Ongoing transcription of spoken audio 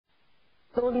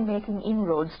slowly making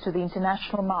inroads to the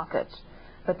international market.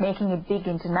 But making it big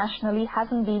internationally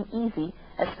hasn't been easy,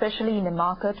 especially in a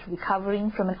market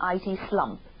recovering from an IT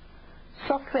slump.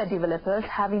 Software developers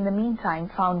have in the meantime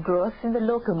found growth in the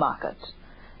local market.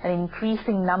 An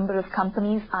increasing number of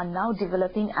companies are now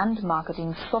developing and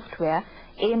marketing software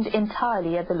aimed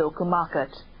entirely at the local market.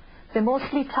 They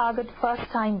mostly target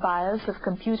first-time buyers of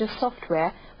computer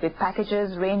software with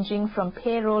packages ranging from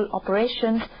payroll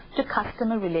operations to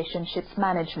customer relationships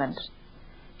management.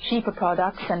 Cheaper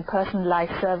products and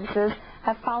personalized services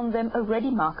have found them a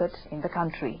ready market in the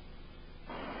country.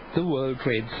 The World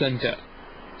Trade Center,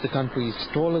 the country's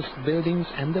tallest buildings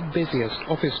and the busiest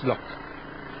office block.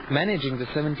 Managing the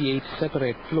 78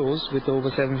 separate floors with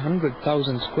over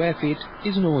 700,000 square feet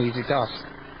is no easy task.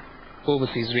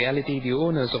 Overseas Reality, the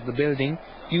owners of the building,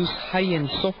 use high-end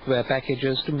software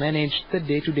packages to manage the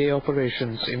day-to-day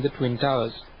operations in the Twin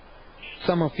Towers.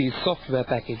 Some of these software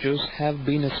packages have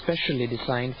been especially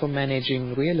designed for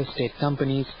managing real estate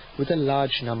companies with a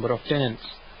large number of tenants.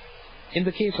 In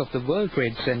the case of the World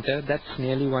Trade Center, that's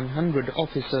nearly 100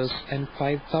 officers and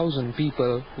 5,000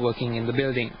 people working in the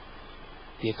building.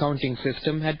 The accounting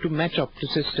system had to match up to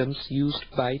systems used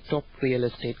by top real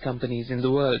estate companies in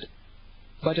the world.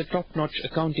 But a top-notch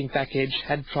accounting package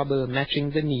had trouble matching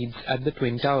the needs at the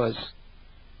Twin Towers.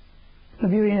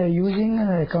 We were using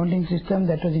an accounting system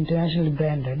that was internationally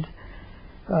branded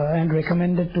and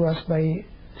recommended to us by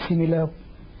similar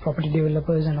property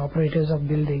developers and operators of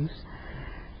buildings.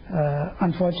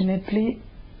 Unfortunately,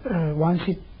 once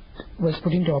it was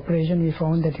put into operation, we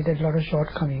found that it had a lot of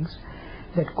shortcomings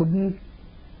that couldn't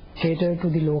cater to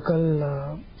the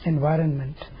local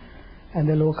environment, and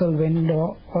the local vendor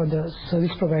or the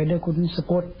service provider couldn't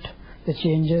support the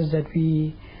changes that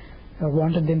we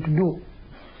wanted them to do.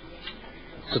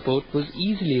 Support was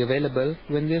easily available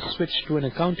when they switched to an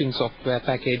accounting software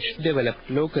package developed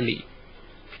locally.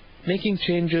 Making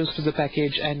changes to the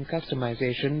package and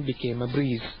customization became a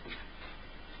breeze.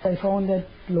 I found that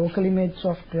locally made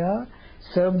software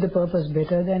served the purpose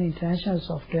better than international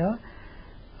software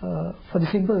for the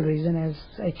simple reason, as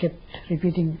I kept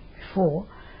repeating before,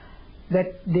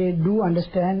 that they do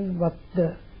understand what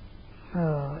the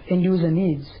end user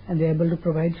needs and they're able to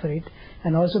provide for it,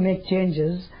 and also make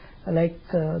changes like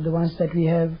the ones that we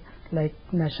have, like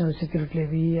national security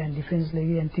levy and defense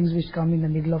levy and things which come in the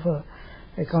middle of a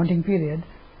accounting period.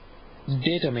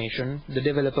 Datamation, the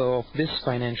developer of this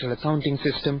financial accounting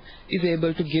system, is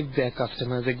able to give their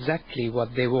customers exactly what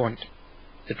they want.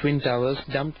 The Twin Towers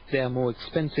dumped their more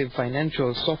expensive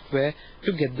financial software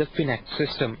to get the Finact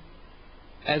system.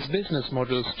 As business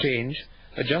models change,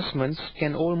 adjustments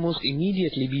can almost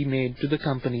immediately be made to the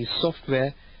company's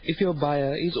software if your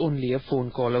buyer is only a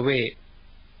phone call away.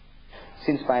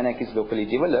 Since Finact is locally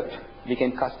developed, we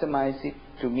can customize it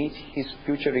to meet his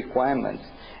future requirements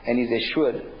and is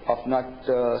assured of not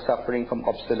suffering from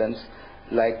obsolescence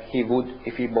like he would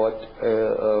if he bought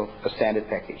a standard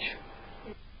package.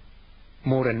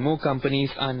 More and more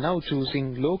companies are now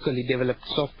choosing locally developed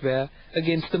software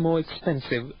against the more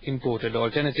expensive imported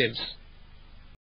alternatives.